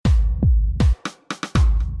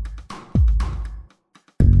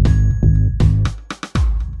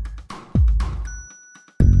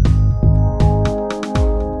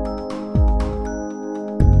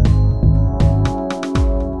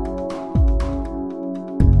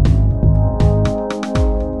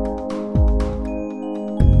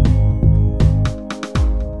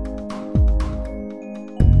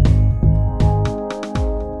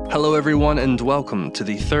everyone, and welcome to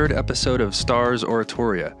the third episode of stArs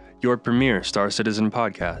Oratoria, your premier Star Citizen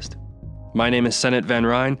podcast. My name is Senate Van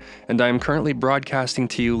Ryn, and I am currently broadcasting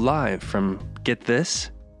to you live from, get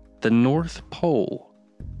this, the North Pole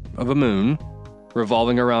of a moon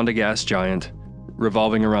revolving around a gas giant,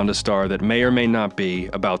 revolving around a star that may or may not be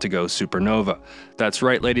about to go supernova. That's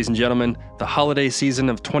right, ladies and gentlemen, the holiday season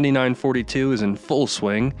of 2942 is in full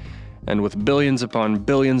swing, and with billions upon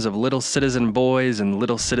billions of little citizen boys and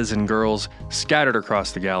little citizen girls scattered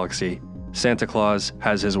across the galaxy, Santa Claus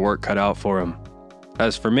has his work cut out for him.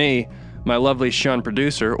 As for me, my lovely Sean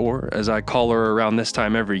producer, or as I call her around this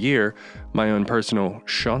time every year, my own personal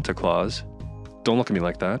Shanta Claus, don't look at me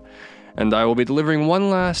like that, and I will be delivering one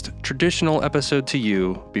last traditional episode to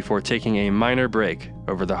you before taking a minor break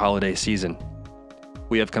over the holiday season.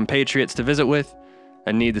 We have compatriots to visit with,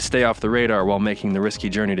 and need to stay off the radar while making the risky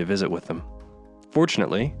journey to visit with them.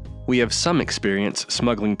 Fortunately, we have some experience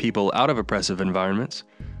smuggling people out of oppressive environments.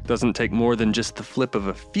 Doesn't take more than just the flip of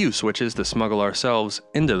a few switches to smuggle ourselves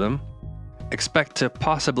into them. Expect to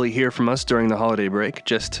possibly hear from us during the holiday break,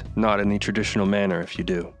 just not in the traditional manner if you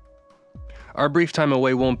do. Our brief time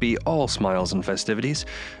away won't be all smiles and festivities,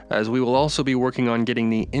 as we will also be working on getting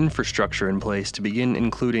the infrastructure in place to begin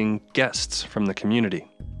including guests from the community.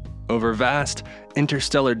 Over vast,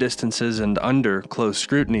 interstellar distances and under close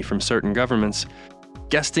scrutiny from certain governments,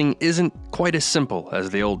 guesting isn't quite as simple as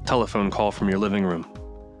the old telephone call from your living room.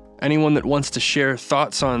 Anyone that wants to share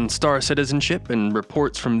thoughts on star citizenship and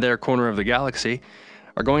reports from their corner of the galaxy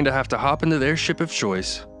are going to have to hop into their ship of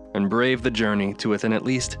choice and brave the journey to within at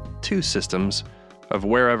least 2 systems of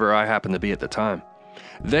wherever I happen to be at the time.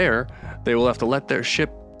 There, they will have to let their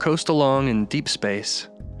ship coast along in deep space,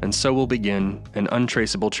 and so will begin an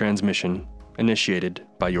untraceable transmission initiated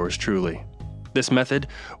by yours truly. This method,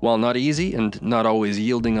 while not easy and not always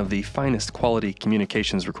yielding of the finest quality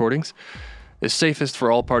communications recordings, is safest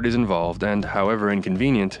for all parties involved and, however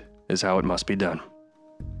inconvenient, is how it must be done.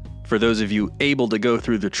 For those of you able to go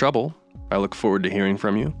through the trouble, I look forward to hearing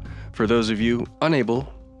from you. For those of you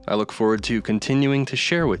unable, I look forward to continuing to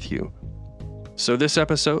share with you. So this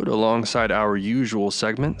episode, alongside our usual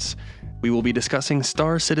segments, we will be discussing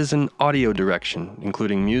Star Citizen audio direction,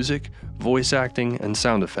 including music, voice acting, and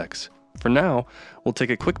sound effects. For now, we'll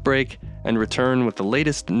take a quick break and return with the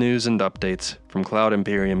latest news and updates from Cloud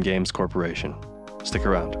Imperium Games Corporation. Stick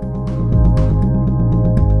around.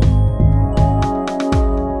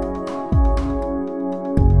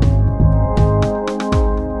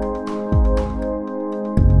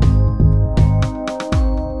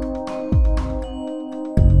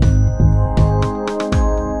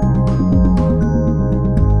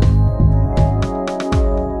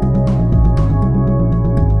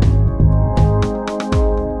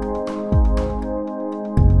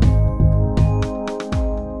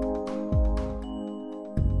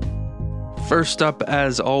 First up,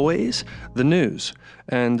 as always, the news,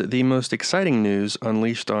 and the most exciting news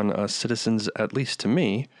unleashed on us citizens, at least to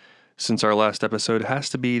me, since our last episode, has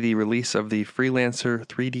to be the release of the Freelancer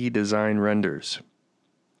 3D design renders.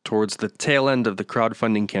 Towards the tail end of the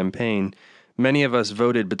crowdfunding campaign, many of us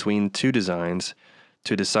voted between 2 designs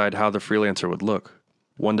to decide how the Freelancer would look.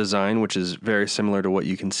 One design, which is very similar to what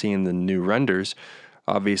you can see in the new renders,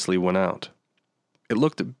 obviously won out. It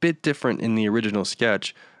looked a bit different in the original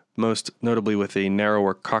sketch, most notably with a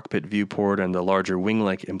narrower cockpit viewport and a larger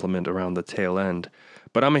wing-like implement around the tail end.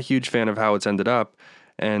 But I'm a huge fan of how it's ended up,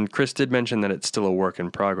 and Chris did mention that it's still a work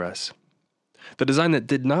in progress. The design that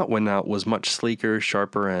did not win out was much sleeker,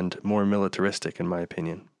 sharper, and more militaristic, in my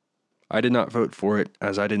opinion. I did not vote for it,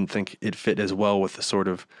 as I didn't think it fit as well with the sort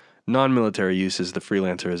of non-military uses the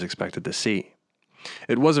Freelancer is expected to see.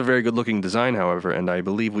 It was a very good-looking design, however, and I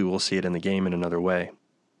believe we will see it in the game in another way.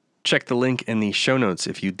 Check the link in the show notes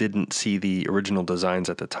if you didn't see the original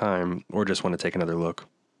designs at the time or just want to take another look.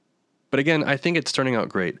 But again, I think it's turning out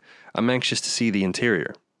great. I'm anxious to see the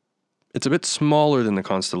interior. It's a bit smaller than the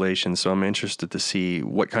Constellation, so I'm interested to see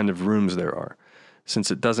what kind of rooms there are.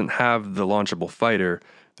 Since it doesn't have the launchable fighter,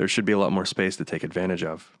 there should be a lot more space to take advantage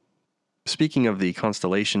of. Speaking of the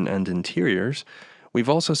Constellation and interiors, we've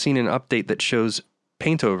also seen an update that shows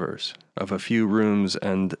Paintovers of a few rooms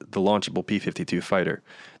and the launchable P-52 fighter.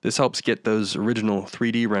 This helps get those original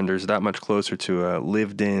 3D renders that much closer to a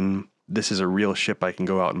lived-in, this is a real ship I can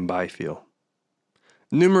go out and buy feel.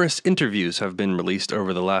 Numerous interviews have been released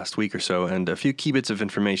over the last week or so, and a few key bits of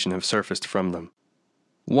information have surfaced from them.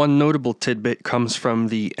 One notable tidbit comes from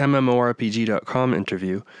the MMORPG.com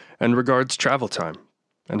interview and regards travel time,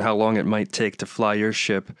 and how long it might take to fly your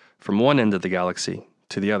ship from one end of the galaxy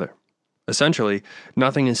to the other. Essentially,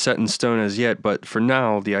 nothing is set in stone as yet, but for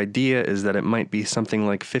now, the idea is that it might be something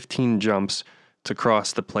like 15 jumps to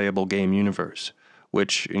cross the playable game universe,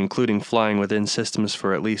 which, including flying within systems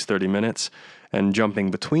for at least 30 minutes and jumping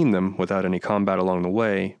between them without any combat along the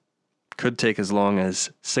way, could take as long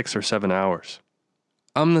as 6 or 7 hours.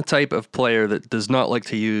 I'm the type of player that does not like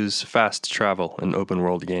to use fast travel in open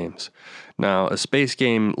world games. Now, a space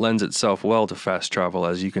game lends itself well to fast travel,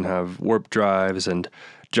 as you can have warp drives and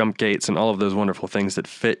jump gates and all of those wonderful things that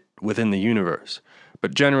fit within the universe.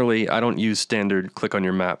 But generally, I don't use standard click on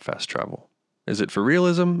your map fast travel. Is it for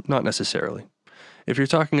realism? Not necessarily. If you're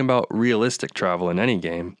talking about realistic travel in any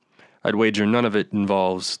game, I'd wager none of it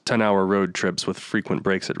involves 10-hour road trips with frequent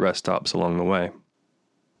breaks at rest stops along the way.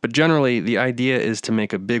 But generally, the idea is to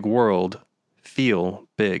make a big world feel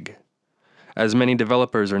big. As many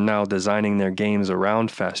developers are now designing their games around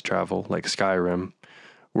fast travel, like Skyrim,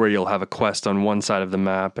 where you'll have a quest on one side of the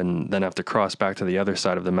map and then have to cross back to the other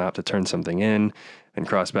side of the map to turn something in, and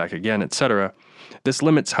cross back again, etc. This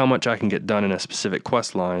limits how much I can get done in a specific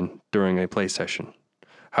quest line during a play session.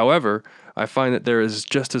 However, I find that there is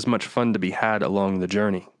just as much fun to be had along the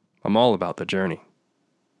journey. I'm all about the journey.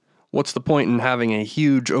 What's the point in having a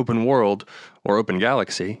huge open world or open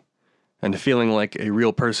galaxy and feeling like a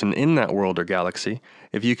real person in that world or galaxy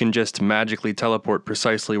if you can just magically teleport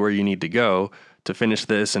precisely where you need to go to finish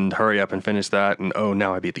this and hurry up and finish that and oh,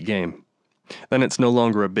 now I beat the game? Then it's no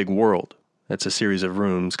longer a big world. It's a series of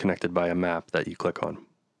rooms connected by a map that you click on.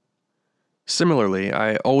 Similarly,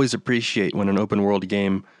 I always appreciate when an open world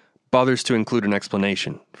game bothers to include an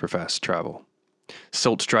explanation for fast travel.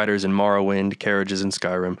 Silt Striders in Morrowind, carriages in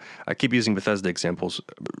Skyrim. I keep using Bethesda examples.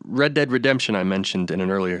 Red Dead Redemption I mentioned in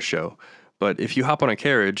an earlier show, but if you hop on a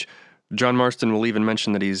carriage, John Marston will even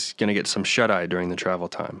mention that he's going to get some shut-eye during the travel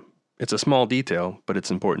time. It's a small detail, but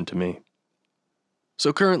it's important to me.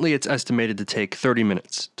 So currently it's estimated to take 30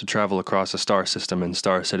 minutes to travel across a star system in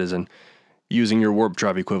Star Citizen, using your warp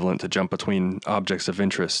drive equivalent to jump between objects of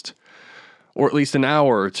interest, or at least an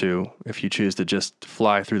hour or two if you choose to just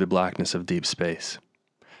fly through the blackness of deep space.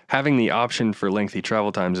 Having the option for lengthy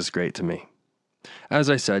travel times is great to me. As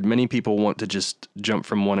I said, many people want to just jump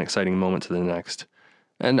from one exciting moment to the next,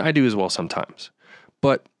 and I do as well sometimes.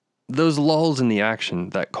 But those lulls in the action,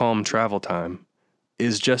 that calm travel time,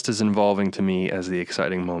 is just as involving to me as the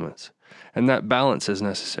exciting moments, and that balance is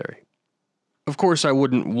necessary. Of course, I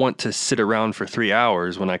wouldn't want to sit around for 3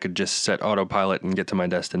 hours when I could just set autopilot and get to my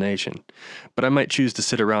destination, but I might choose to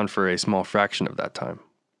sit around for a small fraction of that time,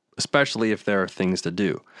 especially if there are things to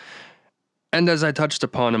do. And as I touched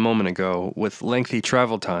upon a moment ago, with lengthy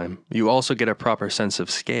travel time, you also get a proper sense of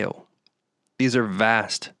scale. These are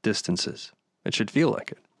vast distances. It should feel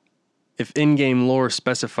like it. If in-game lore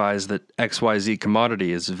specifies that XYZ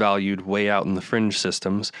commodity is valued way out in the fringe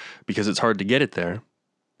systems because it's hard to get it there,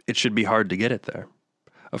 it should be hard to get it there.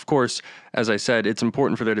 Of course, as I said, it's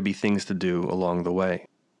important for there to be things to do along the way.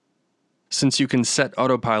 Since you can set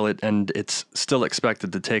autopilot and it's still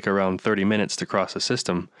expected to take around 30 minutes to cross a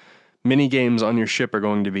system, mini-games on your ship are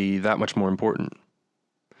going to be that much more important.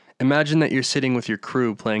 Imagine that you're sitting with your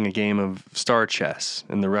crew playing a game of star chess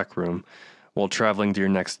in the rec room while traveling to your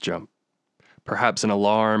next jump. Perhaps an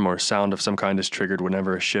alarm or sound of some kind is triggered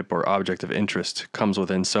whenever a ship or object of interest comes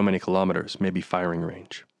within so many kilometers, maybe firing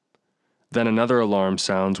range. Then another alarm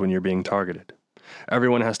sounds when you're being targeted.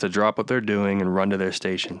 Everyone has to drop what they're doing and run to their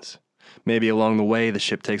stations. Maybe along the way the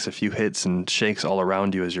ship takes a few hits and shakes all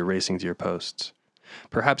around you as you're racing to your posts.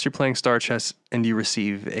 Perhaps you're playing star chess and you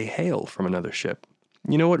receive a hail from another ship.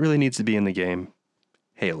 You know what really needs to be in the game?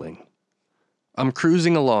 Hailing. I'm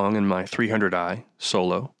cruising along in my 300i,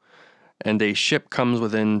 solo, and a ship comes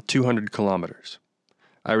within 200 kilometers.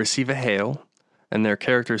 I receive a hail, and their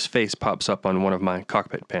character's face pops up on one of my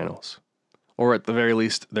cockpit panels. Or at the very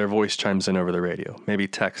least, their voice chimes in over the radio. Maybe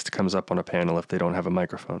text comes up on a panel if they don't have a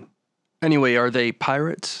microphone. Anyway, are they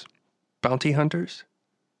pirates? Bounty hunters?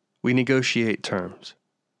 We negotiate terms.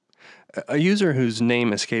 A user whose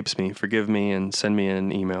name escapes me, forgive me and send me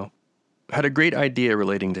an email, had a great idea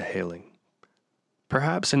relating to hailing.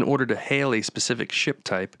 Perhaps in order to hail a specific ship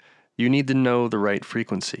type, you need to know the right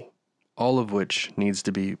frequency, all of which needs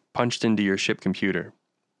to be punched into your ship computer.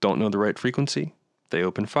 Don't know the right frequency? They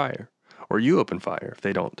open fire. Or you open fire if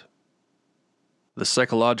they don't. The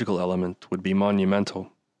psychological element would be monumental.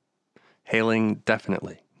 Hailing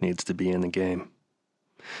definitely needs to be in the game.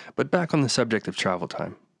 But back on the subject of travel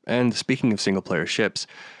time, and speaking of single-player ships,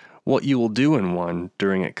 what you will do in one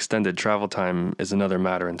during extended travel time is another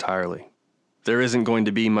matter entirely. There isn't going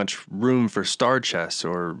to be much room for star chess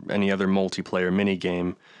or any other multiplayer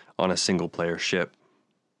minigame on a single-player ship.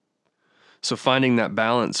 So finding that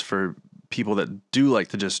balance for people that do like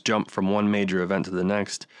to just jump from one major event to the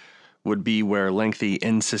next would be where lengthy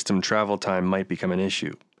in-system travel time might become an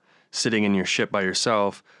issue. Sitting in your ship by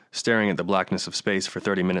yourself, staring at the blackness of space for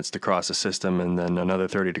 30 minutes to cross a system and then another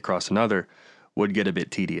 30 to cross another would get a bit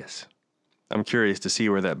tedious. I'm curious to see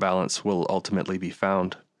where that balance will ultimately be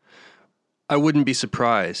found. I wouldn't be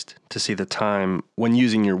surprised to see the time, when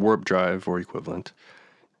using your warp drive or equivalent,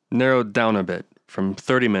 narrowed down a bit from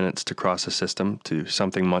 30 minutes to cross a system to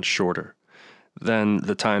something much shorter. Then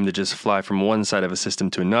the time to just fly from one side of a system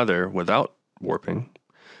to another without warping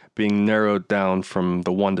being narrowed down from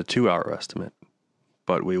the 1 to 2 hour estimate.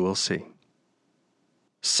 But we will see.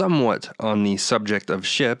 Somewhat on the subject of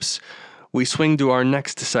ships, we swing to our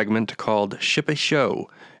next segment called Ship a Show,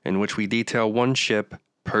 in which we detail one ship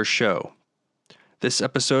per show. This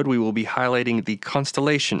episode we will be highlighting the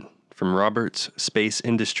Constellation from Roberts Space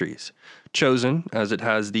Industries, chosen as it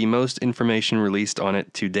has the most information released on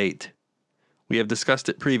it to date. We have discussed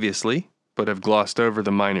it previously, but have glossed over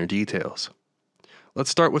the minor details. Let's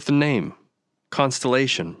start with the name,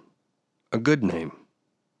 Constellation. A good name,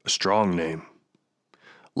 a strong name.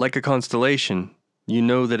 Like a constellation, you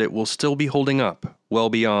know that it will still be holding up well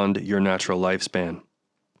beyond your natural lifespan.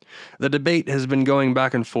 The debate has been going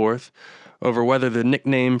back and forth over whether the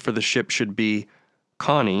nickname for the ship should be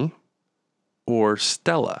Connie or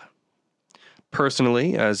Stella.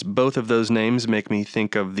 Personally, as both of those names make me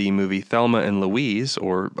think of the movie Thelma and Louise,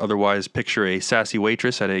 or otherwise picture a sassy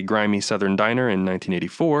waitress at a grimy southern diner in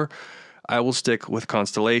 1984, I will stick with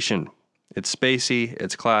Constellation. It's spacey,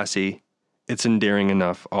 it's classy, it's endearing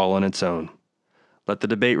enough all on its own. Let the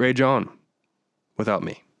debate rage on, without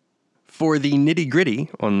me. For the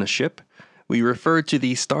nitty-gritty on the ship, we refer to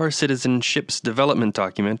the Star Citizen ship's development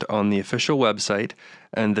document on the official website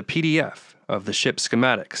and the PDF of the ship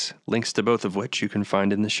schematics, links to both of which you can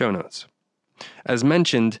find in the show notes. As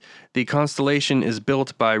mentioned, the Constellation is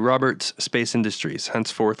built by Roberts Space Industries,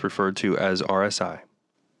 henceforth referred to as RSI.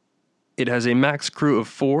 It has a max crew of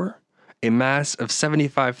 4, a mass of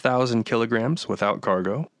 75,000 kilograms without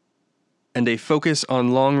cargo, and a focus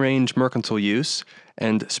on long-range mercantile use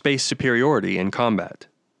and space superiority in combat.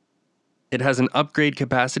 It has an upgrade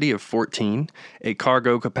capacity of 14, a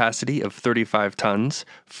cargo capacity of 35 tons,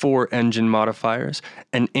 4 engine modifiers,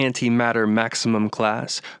 an antimatter maximum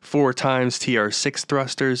class, 4 times TR6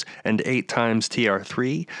 thrusters, and 8 times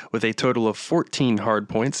TR3, with a total of 14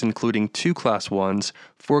 hardpoints, including 2 Class 1s,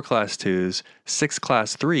 4 Class 2s, 6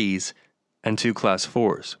 Class 3s, and 2 Class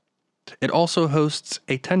 4s. It also hosts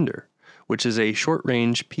a tender, which is a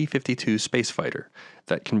short-range P-52 spacefighter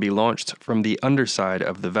that can be launched from the underside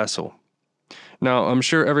of the vessel. Now, I'm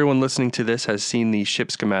sure everyone listening to this has seen the ship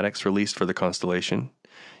schematics released for the Constellation.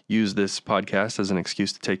 Use this podcast as an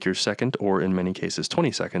excuse to take your second, or in many cases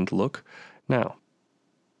 20-second, look now.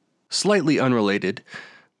 Slightly unrelated,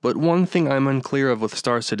 but one thing I'm unclear of with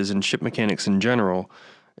Star Citizen ship mechanics in general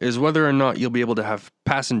is whether or not you'll be able to have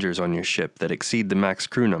passengers on your ship that exceed the max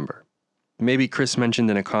crew number. Maybe Chris mentioned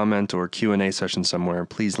in a comment or Q&A session somewhere,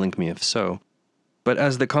 please link me if so. But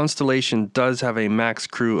as the Constellation does have a max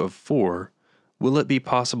crew of 4, will it be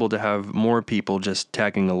possible to have more people just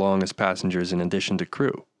tagging along as passengers in addition to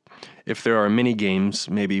crew? If there are mini-games,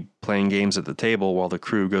 maybe playing games at the table while the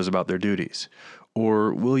crew goes about their duties.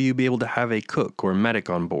 Or will you be able to have a cook or medic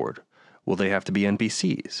on board? Will they have to be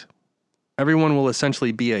NPCs? Everyone will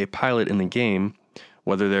essentially be a pilot in the game,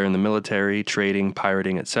 whether they're in the military, trading,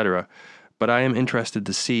 pirating, etc., but I am interested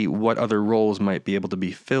to see what other roles might be able to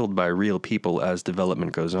be filled by real people as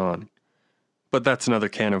development goes on. But that's another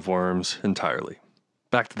can of worms entirely.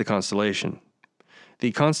 Back to the Constellation.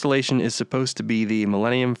 The Constellation is supposed to be the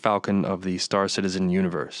Millennium Falcon of the Star Citizen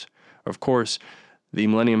universe. Of course, the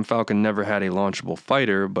Millennium Falcon never had a launchable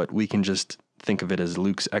fighter, but we can just think of it as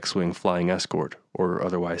Luke's X-Wing flying escort, or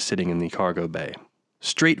otherwise sitting in the cargo bay.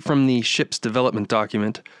 Straight from the ship's development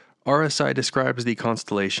document, RSI describes the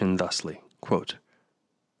Constellation thusly, quote,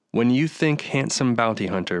 "When you think handsome bounty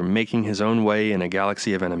hunter making his own way in a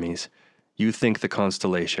galaxy of enemies, you think the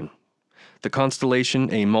Constellation. The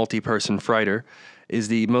Constellation, a multi-person freighter, is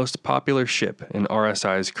the most popular ship in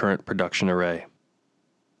RSI's current production array.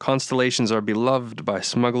 Constellations are beloved by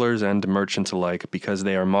smugglers and merchants alike because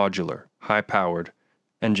they are modular, high-powered,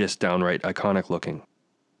 and just downright iconic-looking.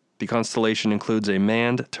 The Constellation includes a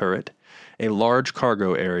manned turret, a large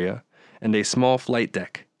cargo area, and a small flight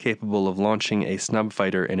deck capable of launching a snub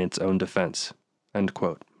fighter in its own defense." End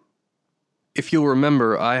quote. If you'll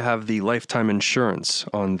remember, I have the lifetime insurance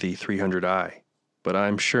on the 300i, but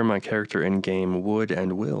I'm sure my character in-game would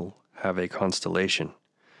and will have a Constellation.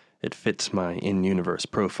 It fits my in-universe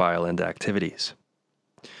profile and activities.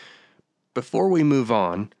 Before we move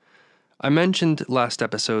on, I mentioned last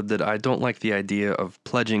episode that I don't like the idea of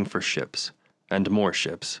pledging for ships, and more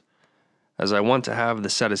ships, as I want to have the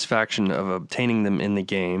satisfaction of obtaining them in the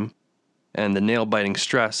game, and the nail-biting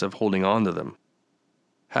stress of holding on to them.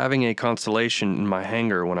 Having a Constellation in my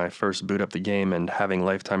hangar when I first boot up the game and having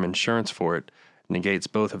lifetime insurance for it negates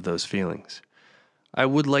both of those feelings. I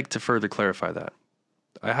would like to further clarify that.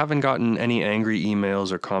 I haven't gotten any angry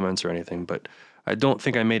emails or comments or anything, but I don't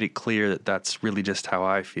think I made it clear that that's really just how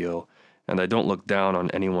I feel, and I don't look down on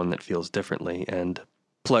anyone that feels differently and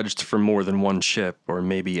pledged for more than one ship or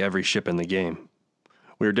maybe every ship in the game.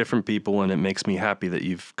 We're different people, and it makes me happy that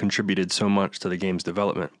you've contributed so much to the game's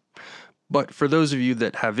development. But for those of you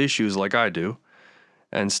that have issues like I do,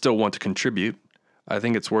 and still want to contribute, I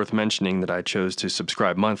think it's worth mentioning that I chose to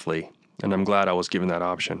subscribe monthly, and I'm glad I was given that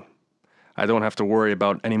option. I don't have to worry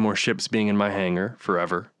about any more ships being in my hangar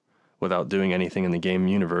forever, without doing anything in the game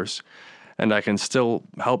universe, and I can still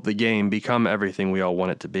help the game become everything we all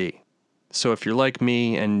want it to be. So if you're like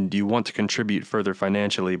me and you want to contribute further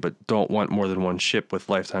financially but don't want more than one ship with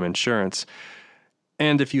lifetime insurance,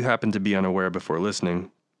 and if you happen to be unaware before listening,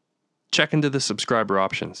 check into the subscriber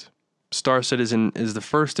options. Star Citizen is the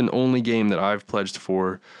first and only game that I've pledged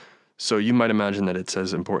for, so you might imagine that it's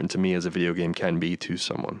as important to me as a video game can be to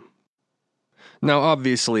someone. Now,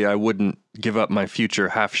 obviously, I wouldn't give up my future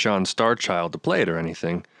half-Sean star child to play it or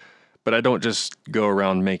anything, but I don't just go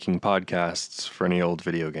around making podcasts for any old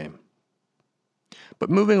video game. But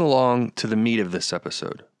moving along to the meat of this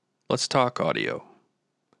episode, let's talk audio.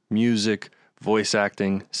 Music, voice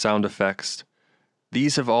acting, sound effects.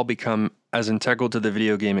 These have all become as integral to the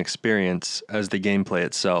video game experience as the gameplay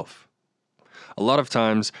itself. A lot of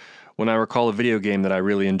times, when I recall a video game that I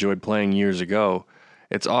really enjoyed playing years ago,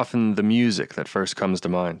 it's often the music that first comes to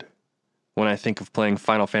mind. When I think of playing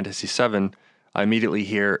Final Fantasy VII, I immediately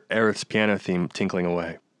hear Aerith's piano theme tinkling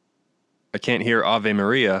away. I can't hear Ave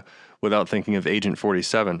Maria without thinking of Agent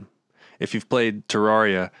 47. If you've played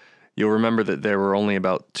Terraria, you'll remember that there were only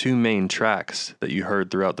about 2 main tracks that you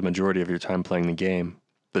heard throughout the majority of your time playing the game,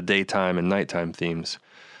 the daytime and nighttime themes,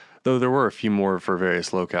 though there were a few more for various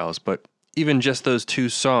locales, but even just those 2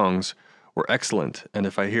 songs were excellent, and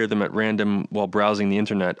if I hear them at random while browsing the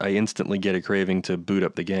internet, I instantly get a craving to boot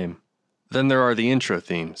up the game. Then there are the intro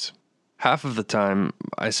themes. Half of the time,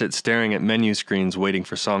 I sit staring at menu screens waiting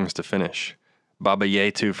for songs to finish. Baba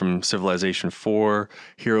Yetu from Civilization 4,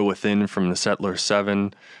 Hero Within from The Settler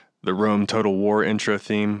 7, the Rome Total War intro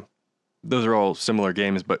theme. Those are all similar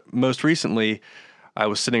games, but most recently, I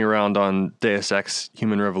was sitting around on Deus Ex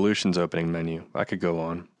Human Revolution's opening menu. I could go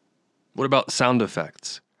on. What about sound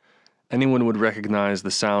effects? Anyone would recognize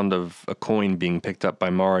the sound of a coin being picked up by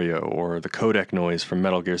Mario or the codec noise from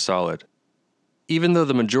Metal Gear Solid. Even though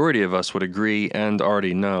the majority of us would agree and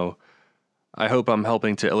already know, I hope I'm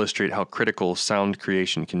helping to illustrate how critical sound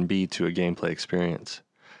creation can be to a gameplay experience,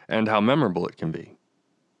 and how memorable it can be.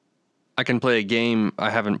 I can play a game I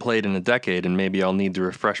haven't played in a decade, and maybe I'll need to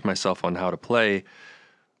refresh myself on how to play,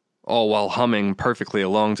 all while humming perfectly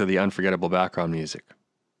along to the unforgettable background music.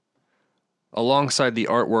 Alongside the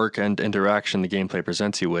artwork and interaction the gameplay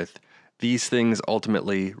presents you with, these things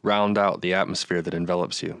ultimately round out the atmosphere that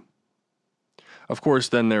envelops you. Of course,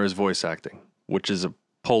 then there is voice acting, which is a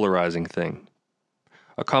polarizing thing.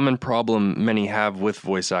 A common problem many have with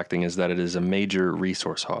voice acting is that it is a major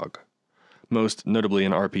resource hog. Most notably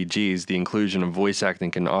in RPGs, the inclusion of voice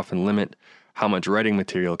acting can often limit how much writing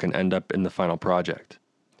material can end up in the final project.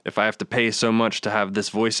 If I have to pay so much to have this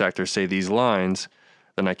voice actor say these lines,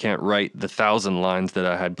 then I can't write the 1,000 lines that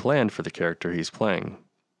I had planned for the character he's playing.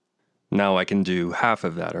 Now I can do half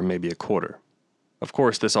of that, or maybe a quarter. Of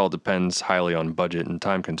course, this all depends highly on budget and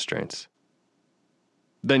time constraints.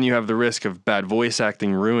 Then you have the risk of bad voice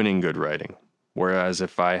acting ruining good writing, whereas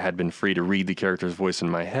if I had been free to read the character's voice in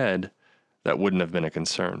my head, that wouldn't have been a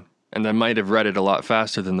concern, and I might have read it a lot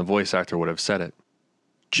faster than the voice actor would have said it.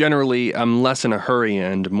 Generally, I'm less in a hurry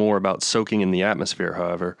and more about soaking in the atmosphere,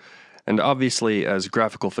 however, and obviously as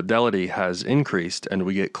graphical fidelity has increased and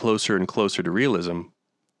we get closer and closer to realism,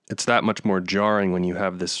 it's that much more jarring when you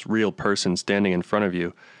have this real person standing in front of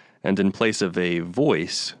you, and in place of a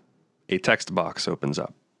voice, a text box opens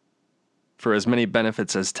up. For as many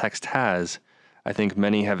benefits as text has, I think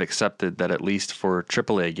many have accepted that at least for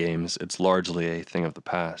AAA games, it's largely a thing of the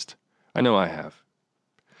past. I know I have.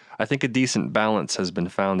 I think a decent balance has been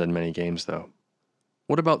found in many games, though.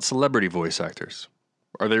 What about celebrity voice actors?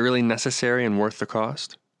 Are they really necessary and worth the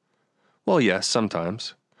cost? Well, yes,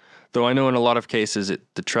 sometimes. Though I know in a lot of cases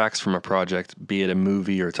it detracts from a project, be it a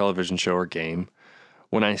movie or television show or game,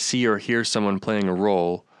 when I see or hear someone playing a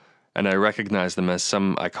role and I recognize them as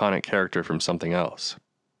some iconic character from something else.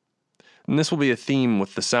 And this will be a theme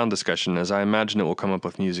with the sound discussion, as I imagine it will come up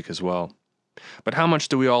with music as well. But how much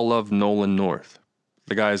do we all love Nolan North?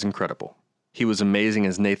 The guy is incredible. He was amazing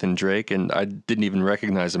as Nathan Drake, and I didn't even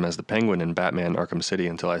recognize him as the Penguin in Batman Arkham City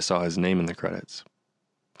until I saw his name in the credits.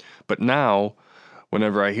 But now,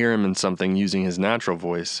 whenever I hear him in something using his natural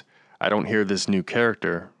voice, I don't hear this new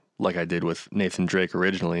character, like I did with Nathan Drake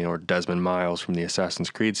originally, or Desmond Miles from the Assassin's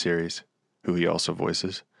Creed series, who he also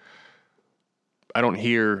voices. I don't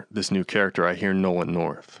hear this new character, I hear Nolan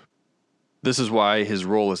North. This is why his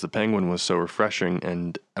role as the Penguin was so refreshing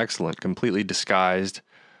and excellent, completely disguised,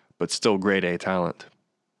 but still grade A talent.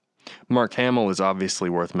 Mark Hamill is obviously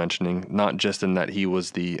worth mentioning, not just in that he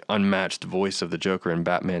was the unmatched voice of the Joker in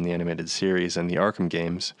Batman the Animated Series and the Arkham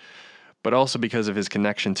games, but also because of his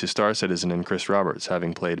connection to Star Citizen and Chris Roberts,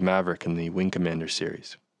 having played Maverick in the Wing Commander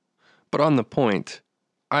series. But on the point,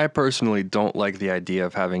 I personally don't like the idea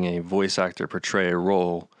of having a voice actor portray a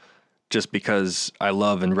role just because I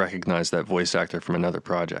love and recognize that voice actor from another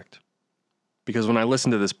project. Because when I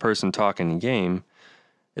listen to this person talk in game,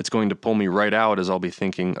 it's going to pull me right out as I'll be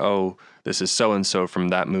thinking, oh, this is so-and-so from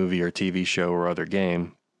that movie or TV show or other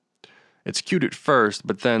game. It's cute at first,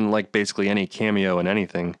 but then, like basically any cameo in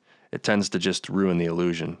anything, it tends to just ruin the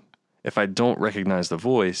illusion. If I don't recognize the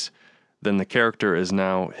voice, then the character is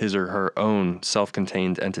now his or her own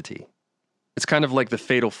self-contained entity. It's kind of like the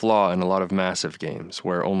fatal flaw in a lot of massive games,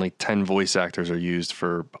 where only 10 voice actors are used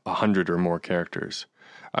for 100 or more characters.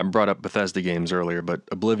 I brought up Bethesda games earlier, but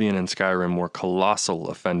Oblivion and Skyrim were colossal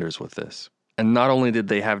offenders with this. And not only did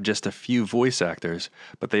they have just a few voice actors,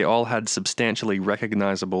 but they all had substantially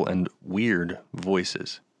recognizable and weird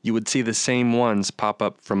voices. You would see the same ones pop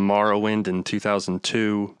up from Morrowind in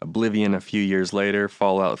 2002, Oblivion a few years later,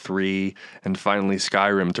 Fallout 3, and finally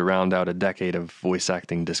Skyrim to round out a decade of voice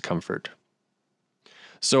acting discomfort.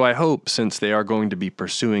 So I hope, since they are going to be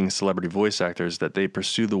pursuing celebrity voice actors, that they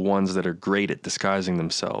pursue the ones that are great at disguising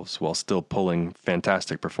themselves while still pulling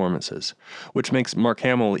fantastic performances, which makes Mark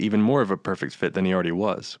Hamill even more of a perfect fit than he already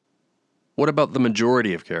was. What about the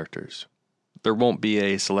majority of characters? There won't be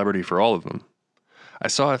a celebrity for all of them. I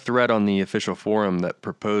saw a thread on the official forum that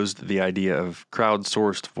proposed the idea of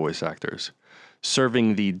crowdsourced voice actors,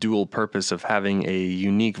 serving the dual purpose of having a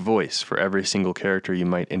unique voice for every single character you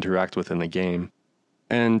might interact with in the game,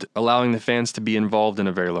 and allowing the fans to be involved in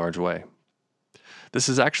a very large way. This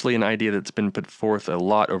is actually an idea that's been put forth a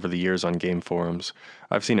lot over the years on game forums.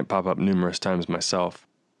 I've seen it pop up numerous times myself.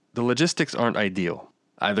 The logistics aren't ideal.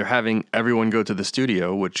 Either having everyone go to the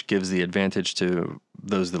studio, which gives the advantage to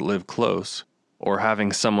those that live close, or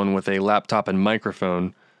having someone with a laptop and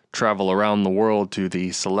microphone travel around the world to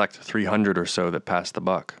the select 300 or so that pass the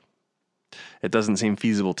buck. It doesn't seem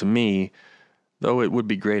feasible to me, though it would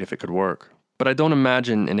be great if it could work. But I don't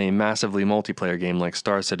imagine in a massively multiplayer game like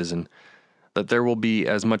Star Citizen that there will be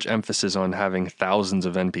as much emphasis on having thousands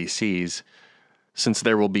of NPCs, since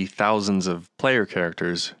there will be thousands of player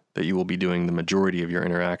characters that you will be doing the majority of your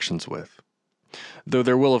interactions with. Though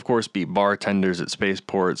there will of course be bartenders at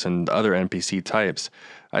spaceports and other NPC types,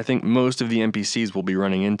 I think most of the NPCs we'll be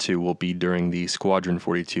running into will be during the Squadron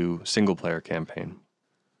 42 single-player campaign.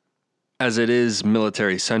 As it is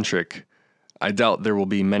military-centric, I doubt there will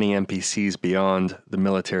be many NPCs beyond the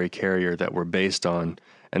military carrier that we're based on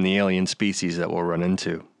and the alien species that we'll run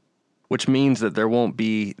into, which means that there won't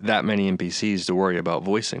be that many NPCs to worry about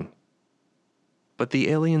voicing. But the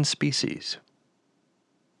alien species,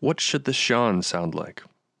 what should the Sean sound like?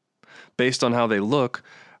 Based on how they look,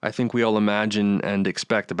 I think we all imagine and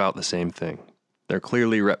expect about the same thing. They're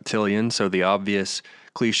clearly reptilian, so the obvious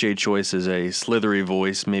cliché choice is a slithery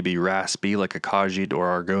voice, maybe raspy like a Khajiit or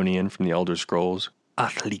Argonian from the Elder Scrolls.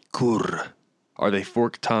 Athlikur. Are they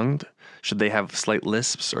fork-tongued? Should they have slight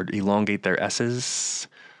lisps or elongate their S's?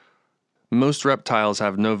 Most reptiles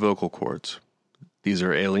have no vocal cords. These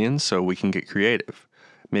are aliens, so we can get creative.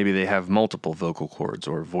 Maybe they have multiple vocal cords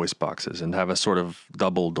or voice boxes and have a sort of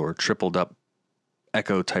doubled or tripled up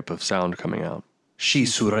echo type of sound coming out.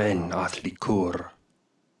 Shisuren Athlikur.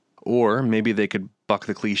 Or maybe they could buck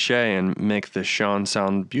the cliche and make the Sean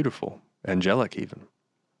sound beautiful, angelic even.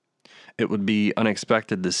 It would be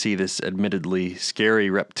unexpected to see this admittedly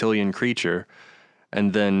scary reptilian creature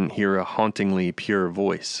and then hear a hauntingly pure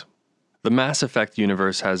voice. The Mass Effect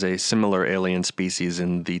universe has a similar alien species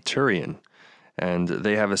in the Turian, and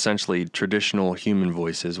they have essentially traditional human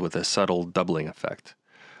voices with a subtle doubling effect.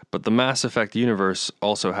 But the Mass Effect universe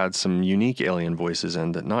also had some unique alien voices,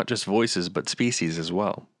 and not just voices, but species as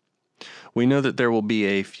well. We know that there will be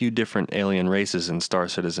a few different alien races in Star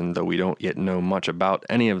Citizen, though we don't yet know much about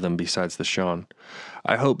any of them besides the Sean.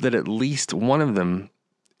 I hope that at least one of them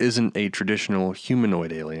isn't a traditional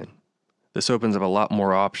humanoid alien. This opens up a lot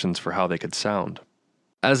more options for how they could sound.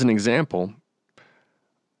 As an example,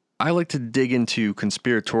 I like to dig into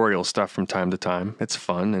conspiratorial stuff from time to time. It's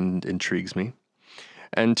fun and intrigues me.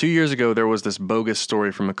 And 2 years ago, there was this bogus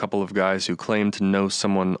story from a couple of guys who claimed to know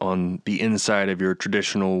someone on the inside of your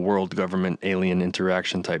traditional world government alien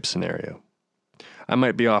interaction type scenario. I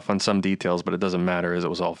might be off on some details, but it doesn't matter as it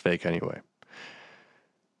was all fake anyway.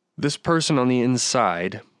 This person on the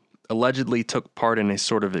inside allegedly took part in a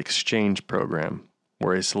sort of exchange program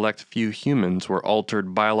where a select few humans were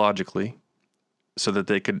altered biologically so that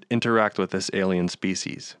they could interact with this alien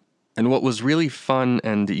species. And what was really fun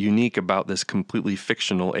and unique about this completely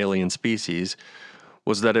fictional alien species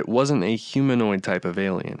was that it wasn't a humanoid type of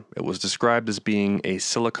alien. It was described as being a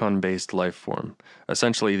silicon-based life form,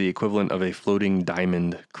 essentially the equivalent of a floating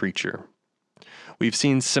diamond creature. We've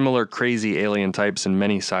seen similar crazy alien types in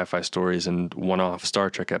many sci-fi stories and one-off Star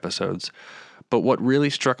Trek episodes, but what really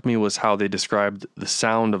struck me was how they described the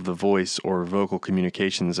sound of the voice or vocal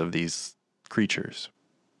communications of these creatures.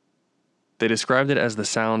 They described it as the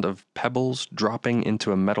sound of pebbles dropping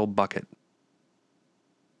into a metal bucket.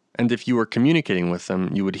 And if you were communicating with them,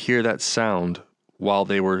 you would hear that sound while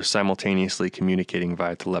they were simultaneously communicating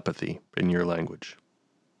via telepathy in your language.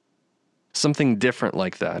 Something different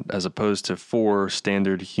like that, as opposed to 4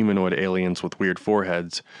 standard humanoid aliens with weird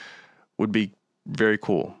foreheads, would be very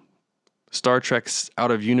cool. Star Trek's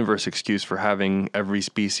out-of-universe excuse for having every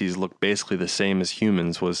species look basically the same as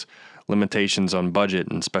humans was limitations on budget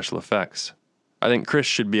and special effects. I think Chris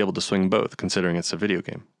should be able to swing both, considering it's a video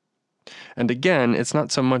game. And again, it's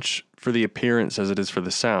not so much for the appearance as it is for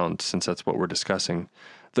the sound, since that's what we're discussing,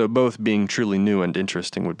 though both being truly new and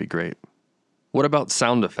interesting would be great. What about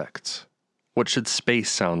sound effects? What should space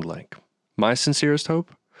sound like? My sincerest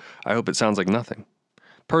hope? I hope it sounds like nothing.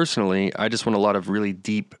 Personally, I just want a lot of really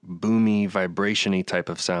deep, boomy, vibration-y type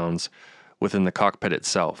of sounds within the cockpit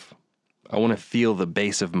itself. I want to feel the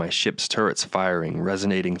bass of my ship's turrets firing,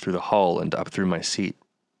 resonating through the hull and up through my seat.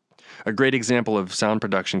 A great example of sound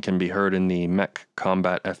production can be heard in the mech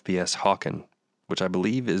combat FPS Hawken, which I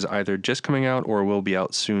believe is either just coming out or will be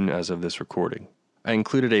out soon as of this recording. I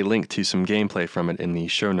included a link to some gameplay from it in the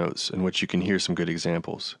show notes, in which you can hear some good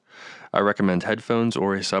examples. I recommend headphones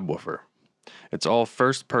or a subwoofer. It's all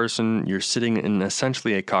first person, you're sitting in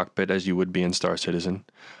essentially a cockpit as you would be in Star Citizen.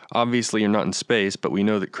 Obviously you're not in space, but we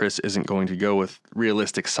know that Chris isn't going to go with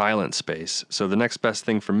realistic silent space, so the next best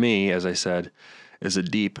thing for me, as I said, is a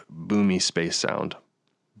deep, boomy space sound.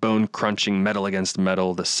 Bone crunching metal against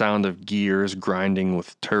metal, the sound of gears grinding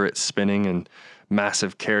with turrets spinning and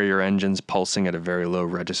massive carrier engines pulsing at a very low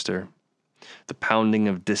register. The pounding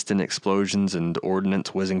of distant explosions and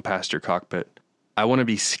ordnance whizzing past your cockpit. I want to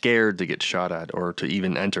be scared to get shot at or to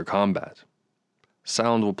even enter combat.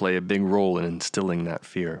 Sound will play a big role in instilling that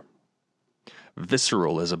fear.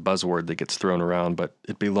 Visceral is a buzzword that gets thrown around, but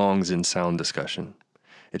it belongs in sound discussion.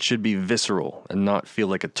 It should be visceral and not feel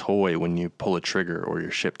like a toy when you pull a trigger or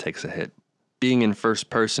your ship takes a hit. Being in first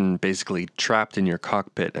person, basically trapped in your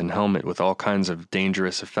cockpit and helmet with all kinds of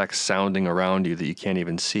dangerous effects sounding around you that you can't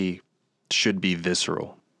even see, should be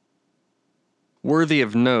visceral. Worthy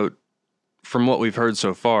of note, from what we've heard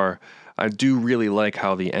so far, I do really like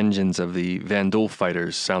how the engines of the Vandal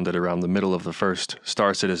fighters sounded around the middle of the first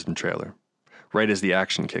Star Citizen trailer, right as the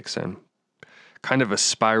action kicks in. Kind of a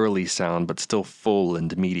spirally sound, but still full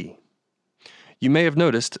and meaty. You may have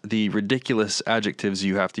noticed the ridiculous adjectives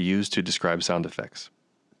you have to use to describe sound effects.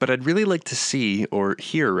 But I'd really like to see, or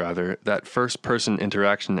hear rather, that first-person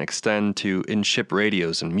interaction extend to in-ship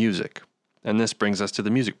radios and music. And this brings us to the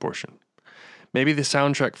music portion. Maybe the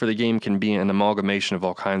soundtrack for the game can be an amalgamation of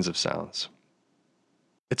all kinds of sounds.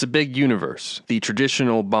 It's a big universe. The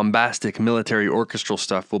traditional bombastic military orchestral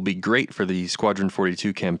stuff will be great for the Squadron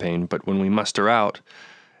 42 campaign, but when we muster out,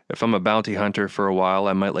 if I'm a bounty hunter for a while,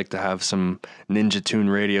 I might like to have some Ninja Tune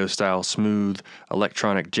radio style smooth,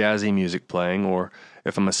 electronic jazzy music playing, or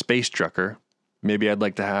if I'm a space trucker, maybe I'd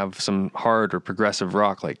like to have some hard or progressive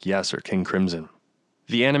rock like Yes or King Crimson.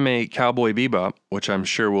 The anime Cowboy Bebop, which I'm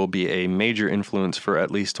sure will be a major influence for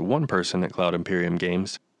at least one person at Cloud Imperium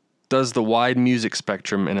Games, does the wide music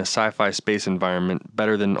spectrum in a sci-fi space environment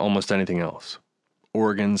better than almost anything else.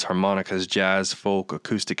 Organs, harmonicas, jazz, folk,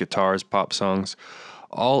 acoustic guitars, pop songs,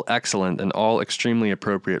 all excellent and all extremely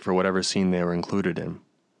appropriate for whatever scene they were included in.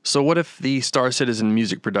 So what if the Star Citizen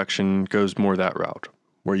music production goes more that route,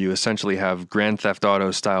 where you essentially have Grand Theft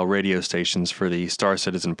Auto style radio stations for the Star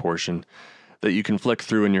Citizen portion that you can flick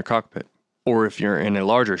through in your cockpit? Or if you're in a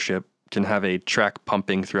larger ship, can have a track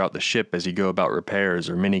pumping throughout the ship as you go about repairs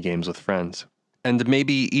or minigames with friends. And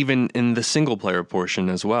maybe even in the single-player portion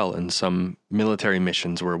as well, in some military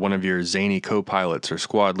missions where one of your zany co-pilots or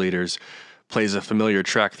squad leaders plays a familiar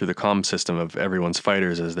track through the comm system of everyone's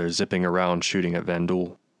fighters as they're zipping around shooting at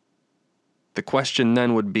Vandul. The question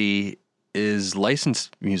then would be, is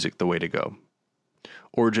licensed music the way to go?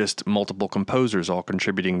 Or just multiple composers all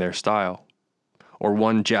contributing their style? Or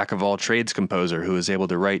one jack-of-all-trades composer who is able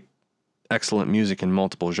to write excellent music in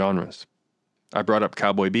multiple genres? I brought up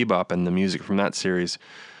Cowboy Bebop, and the music from that series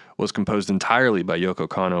was composed entirely by Yoko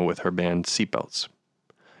Kanno with her band Seatbelts.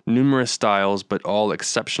 Numerous styles, but all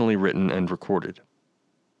exceptionally written and recorded.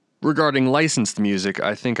 Regarding licensed music,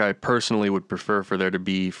 I think I personally would prefer for there to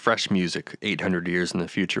be fresh music 800 years in the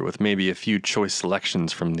future, with maybe a few choice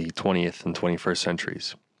selections from the 20th and 21st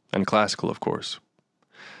centuries. And classical, of course.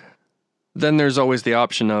 Then there's always the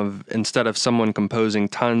option of, instead of someone composing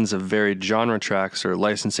tons of varied genre tracks or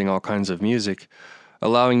licensing all kinds of music,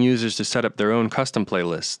 allowing users to set up their own custom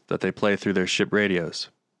playlists that they play through their ship radios.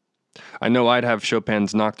 I know I'd have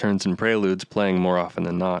Chopin's Nocturnes and Preludes playing more often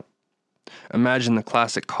than not. Imagine the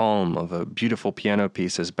classic calm of a beautiful piano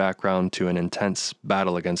piece as background to an intense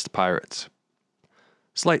battle against pirates.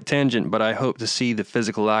 Slight tangent, but I hope to see the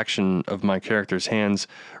physical action of my character's hands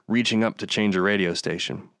reaching up to change a radio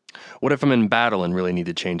station. What if I'm in battle and really need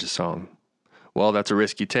to change a song? Well, that's a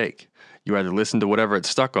risk you take. You either listen to whatever it's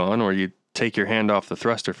stuck on, or you take your hand off the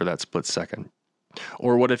thruster for that split second.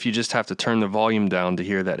 Or what if you just have to turn the volume down to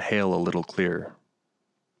hear that hail a little clearer?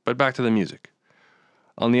 But back to the music.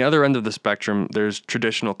 On the other end of the spectrum, there's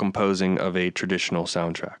traditional composing of a traditional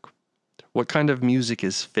soundtrack. What kind of music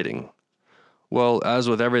is fitting? Well, as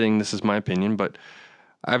with everything, this is my opinion, but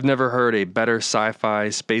I've never heard a better sci-fi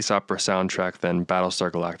space opera soundtrack than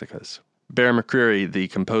Battlestar Galactica's. Bear McCreary, the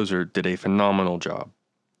composer, did a phenomenal job.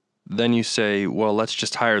 Then you say, well, let's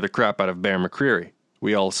just hire the crap out of Bear McCreary.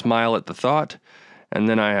 We all smile at the thought, and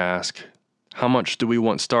then I ask, how much do we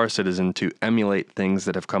want Star Citizen to emulate things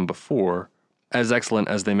that have come before, as excellent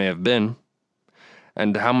as they may have been?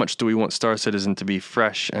 And how much do we want Star Citizen to be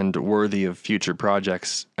fresh and worthy of future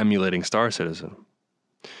projects emulating Star Citizen?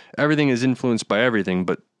 Everything is influenced by everything,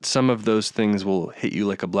 but some of those things will hit you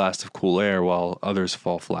like a blast of cool air while others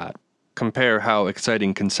fall flat. Compare how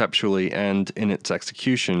exciting conceptually and in its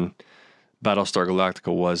execution Battlestar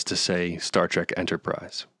Galactica was to, say, Star Trek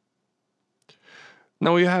Enterprise.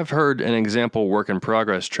 Now, we have heard an example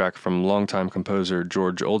work-in-progress track from longtime composer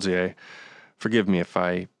George Oldzier. Forgive me if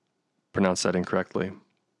I pronounce that incorrectly.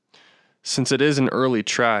 Since it is an early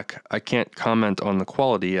track, I can't comment on the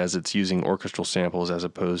quality as it's using orchestral samples as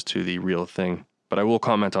opposed to the real thing, but I will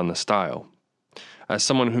comment on the style. As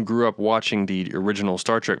someone who grew up watching the original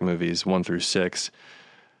Star Trek movies, 1 through 6,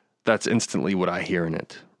 that's instantly what I hear in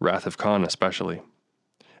it, Wrath of Khan especially.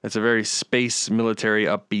 It's a very space, military,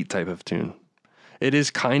 upbeat type of tune. It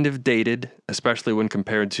is kind of dated, especially when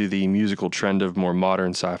compared to the musical trend of more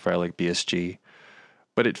modern sci-fi like BSG,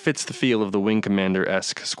 but it fits the feel of the Wing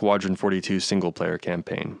Commander-esque Squadron 42 single-player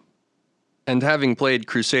campaign. And having played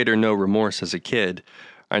Crusader No Remorse as a kid,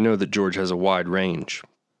 I know that George has a wide range.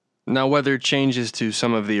 Now, whether changes to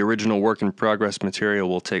some of the original work-in-progress material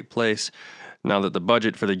will take place, now that the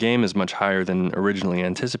budget for the game is much higher than originally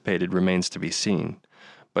anticipated, remains to be seen.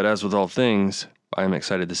 But as with all things, I am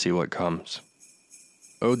excited to see what comes.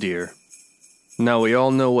 Oh dear. Now we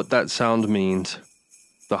all know what that sound means.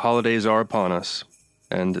 The holidays are upon us,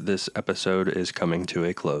 and this episode is coming to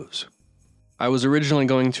a close. I was originally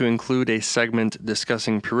going to include a segment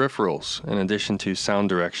discussing peripherals in addition to sound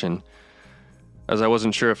direction, as I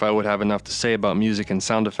wasn't sure if I would have enough to say about music and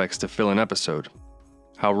sound effects to fill an episode.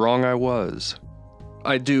 How wrong I was.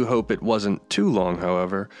 I do hope it wasn't too long,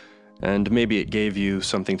 however, and maybe it gave you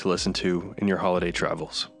something to listen to in your holiday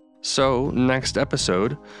travels. So, next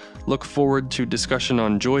episode, look forward to discussion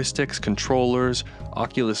on joysticks, controllers,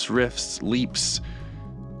 Oculus Rifts, Leaps,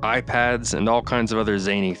 iPads, and all kinds of other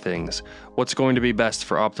zany things. What's going to be best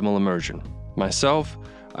for optimal immersion? Myself,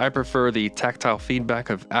 I prefer the tactile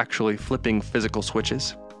feedback of actually flipping physical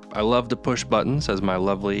switches. I love to push buttons, as my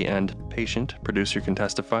lovely and patient producer can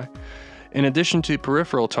testify. In addition to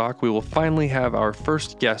peripheral talk, we will finally have our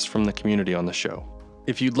first guest from the community on the show.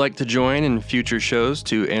 If you'd like to join in future shows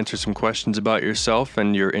to answer some questions about yourself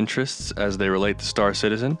and your interests as they relate to Star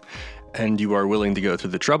Citizen, and you are willing to go through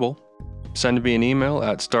the trouble, send me an email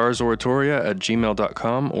at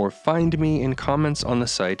starsoratoria@gmail.com or find me in comments on the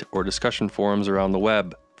site or discussion forums around the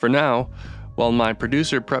web. For now, while my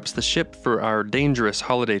producer preps the ship for our dangerous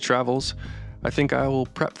holiday travels, I think I will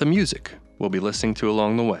prep the music we'll be listening to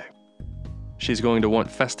along the way. She's going to want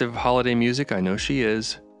festive holiday music, I know she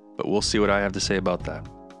is, but we'll see what I have to say about that.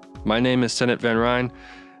 My name is Sennett Van Ryn,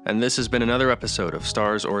 and this has been another episode of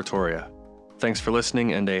stArs Oratoria. Thanks for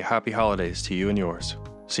listening, and a happy holidays to you and yours.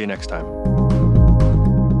 See you next time.